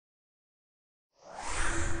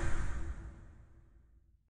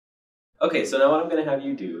Okay, so now what I'm going to have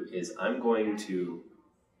you do is I'm going to,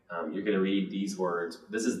 you're going to read these words.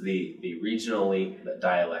 This is the regionally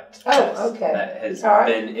dialect test okay. that has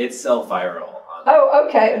been itself viral. Oh,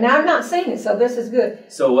 okay. Now I've not seen it, so this is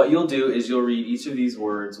good. So what you'll do is you'll read each of these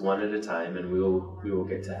words one at a time, and we will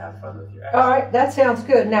get to have fun with your accent. All right, that sounds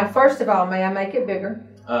good. Now, first of all, may I make it bigger?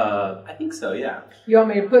 I think so, yeah. You want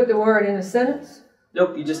me to put the word in a sentence?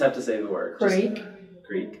 Nope, you just have to say the word. Creek.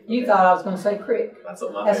 Creek. Okay. You thought I was going to say creek. That's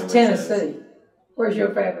what my That's family Tennessee. says. Where's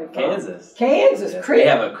your family from? Kansas. Kansas, Yeah. creek. We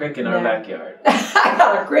have a creek in our backyard. I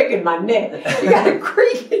got a creek in my neck. You got a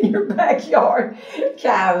creek in your backyard.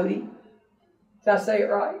 Coyote. Did I say it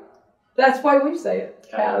right? That's the way we say it.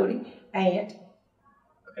 Coyote. Ant.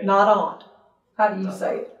 Okay. Not aunt. How do you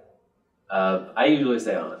say it? I usually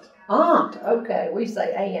say aunt. Aunt. Okay. We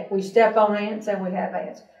say ant. We step on ants and we have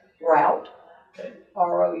ants. Route. Okay.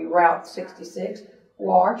 R-O-U. Route 66.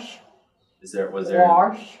 Wash. Was there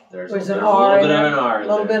Wash. There's an a R little bit in of an R there. in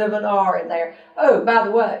A little there. bit of an R in there. Oh, by the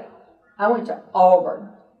way, I went to Auburn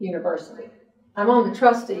University. I'm on the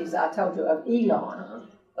trustees, I told you, of Elon.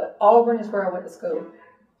 But Auburn is where I went to school.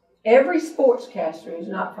 Every sportscaster who's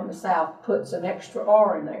not from the South puts an extra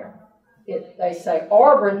R in there. They say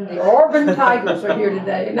Auburn, the Auburn Tigers are here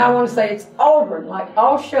today. And I want to say it's Auburn, like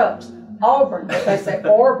all shucks, Auburn. But they say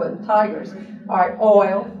Auburn Tigers. All right,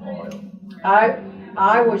 oil.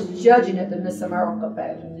 I was judging at the Miss America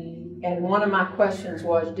pageant. And one of my questions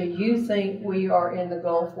was, do you think we are in the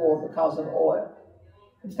Gulf War because of oil?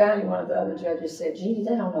 And finally, one of the other judges said, "Gee,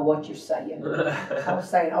 they don't know what you're saying." I was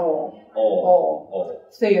saying oil. Oil.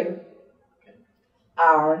 Theater.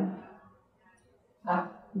 Iron. I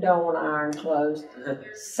don't want iron clothes.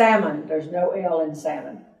 Salmon. There's no L in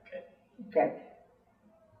salmon. Okay.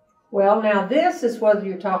 Well, now this is whether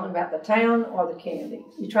you're talking about the town or the candy.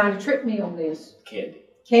 You're trying to trick me on this. Candy.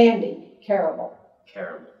 Candy. Caramel.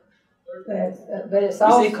 Caramel. But it's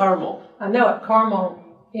also... You say caramel. I know it. Carmel,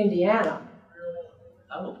 Indiana.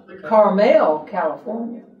 Oh, okay. Carmel,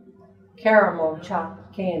 California. Caramel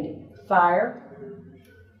chocolate candy. Fire.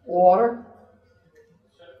 Water.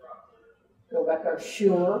 Go back up.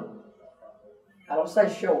 Sure. I don't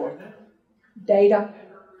say sure. Data.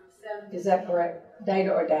 Is that correct?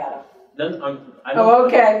 Data or data?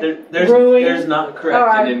 Okay. There's not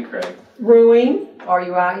correct and incorrect. Ruin.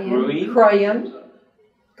 R-U-I-N. Ruin. Crayon.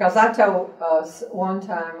 Because I told one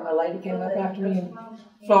time a lady came up after me in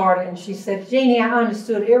Florida and she said, "Jeannie, I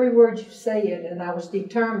understood every word you said and I was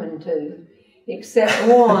determined to, except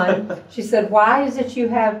one." She said, "Why is it you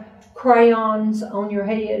have crayons on your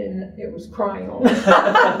head?" And it was crayon.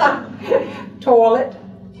 Toilet,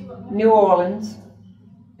 New Orleans,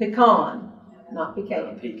 pecan, not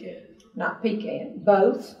pecan. Pecan. Not pecan.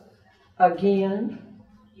 Both, again,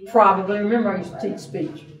 probably. Remember I used to teach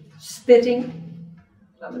speech. Spitting.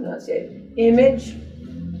 I'm enunciating. Image,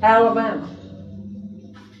 Alabama.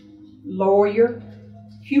 Lawyer,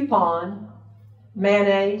 coupon,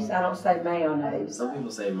 mayonnaise. I don't say mayonnaise. Some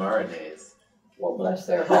people say mayonnaise. Well, bless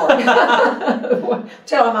their heart.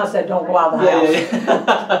 Tell them I said don't go out of the house.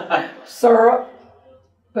 Yeah. Syrup,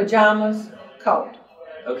 pajamas, coat.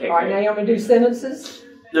 Okay. All right, great. now you want me to do sentences?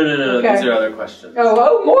 No. Okay. These are other questions.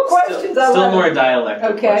 Oh, more questions. Still more dialect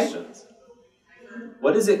Okay. questions.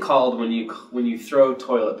 What is it called when you throw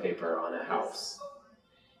toilet paper on a house?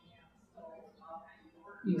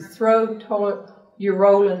 You throw toilet, you're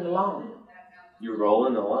rolling the lawn. You're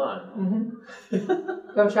rolling the lawn.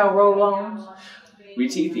 Mm-hmm. Don't y'all roll lawns? We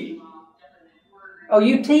teepee. Oh,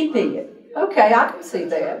 you teepee it. Okay, I can see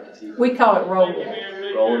that. We call it rolling.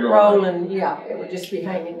 Rolling the lawn. Rolling, yeah, it would just be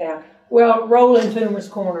hanging down. Well, rolling Toomer's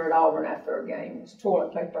Corner at Auburn after a game. It's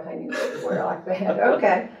toilet paper hanging everywhere like that.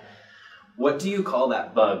 Okay. What do you call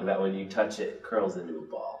that bug that when you touch it curls into a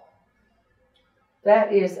ball?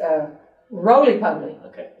 That is a roly-poly.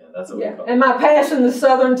 Okay, yeah, that's what we call it. Am I passing the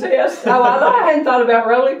Southern test? Oh, I hadn't thought about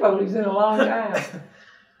roly-polies in a long time.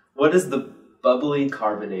 What is the bubbly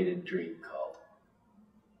carbonated drink called?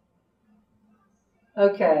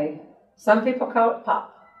 Okay. Some people call it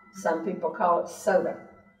pop. Some people call it soda.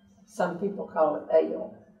 Some people call it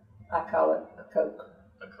ale. I call it a Coke.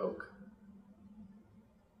 A Coke.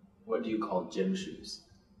 What do you call gym shoes?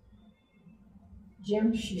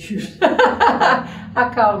 Gym shoes.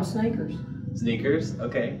 I call them sneakers. Sneakers?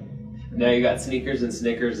 Okay. Now you got sneakers and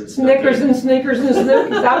Snickers and Snickers and Snickers and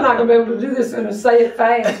Snickers. I'm not going to be able to do this and say it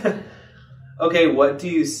fast. Okay, what do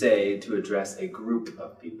you say to address a group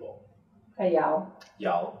of people? Hey, y'all.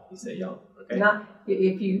 Y'all. You say y'all. Okay. Not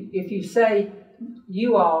if you say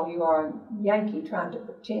you all, you are a Yankee trying to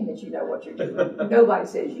pretend that you know what you're doing. Nobody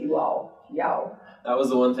says you all. Y'all. That was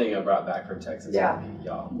the one thing I brought back from Texas. Yeah.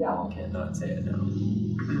 Y'all. Y'all. Cannot say it now.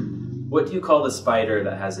 What do you call the spider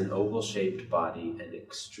that has an oval-shaped body and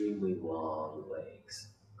extremely long legs?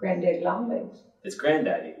 Granddaddy Longlegs. It's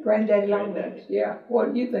Granddaddy. Granddaddy Longlegs, yeah.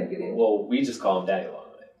 What do you think it is? Well, we just call him Daddy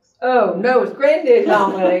Longlegs. Oh, no, it's Granddaddy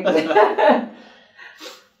Longlegs.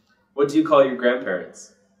 What do you call your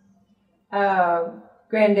grandparents?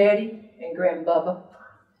 Granddaddy and Grandbubba.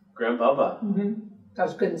 Grandbubba. Mm-hmm. I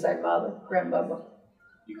just couldn't say mother. Grandbubba.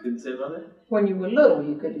 You couldn't say mother? When you were little,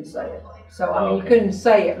 you couldn't say it. So, I mean, okay. you couldn't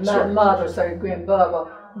say it. Sure. Mother, so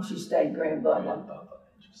Grandbubba, and she stayed Grandbubba. Grandbubba.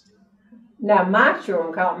 Interesting. Now, my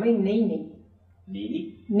children call me Nene.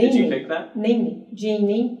 Nene? Nene. Did you pick that? Nene.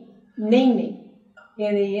 Jeannie. Nene.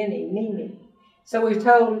 N-E-N-E. Nene. So we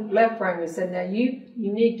told left brain, we said, now you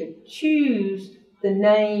need to choose the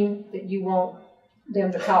name that you want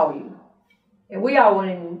them to call you. And we all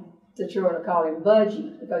wanted the children to call him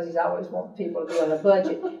Budgie because he's always wanted people to be on a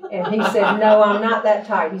budget. And he said, no, I'm not that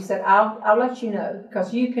tight. He said, I'll let you know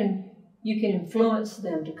because you can influence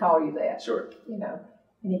them to call you that. Sure. You know.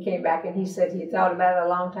 And he came back and he said he had thought about it a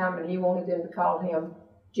long time and he wanted them to call him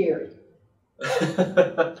Jerry.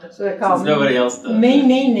 So they called nobody else does. me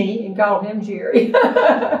Nene and called him Jerry.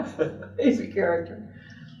 He's a character.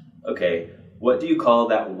 Okay. What do you call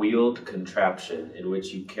that wheeled contraption in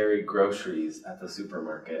which you carry groceries at the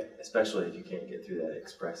supermarket, especially if you can't get through that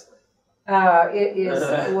express lane? It is,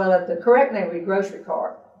 well, the correct name would be grocery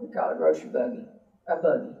cart. We call it grocery buggy. A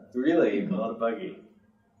buggy. Really? You call it a buggy?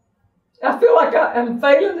 I feel like I'm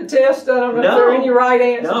failing the test. I don't know if there are any right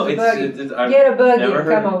answers. No, Get a buggy and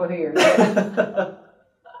come over here.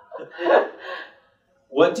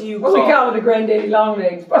 What do you call... Well, we call it a Granddaddy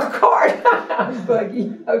Longlegs cart.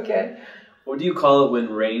 Buggy. Okay. What do you call it when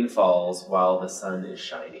rain falls while the sun is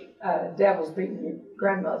shining? Devil's beating your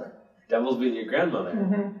grandmother. Devil's beating your grandmother?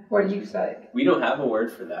 Mm-hmm. What do you say? We don't have a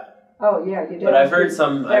word for that. Oh, yeah. You but I've heard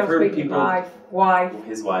people... Wife.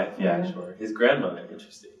 His wife, yeah, sure. His grandmother,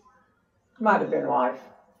 interesting. Might have been wife.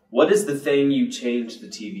 What is the thing you change the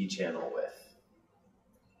TV channel with?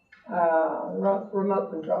 Remote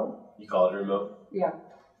control. You call it a remote? Yeah.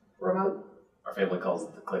 Remote. Our family calls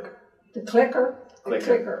it the clicker. The clicker? The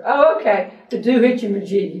clicker. Oh, okay. The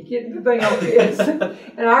do-hitchy-majig. You get the thing on this.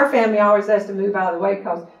 And our family always has to move out of the way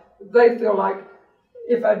because they feel like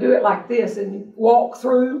if I do it like this and you walk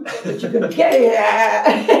through, that you're going to get it,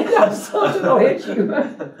 and something will hit you.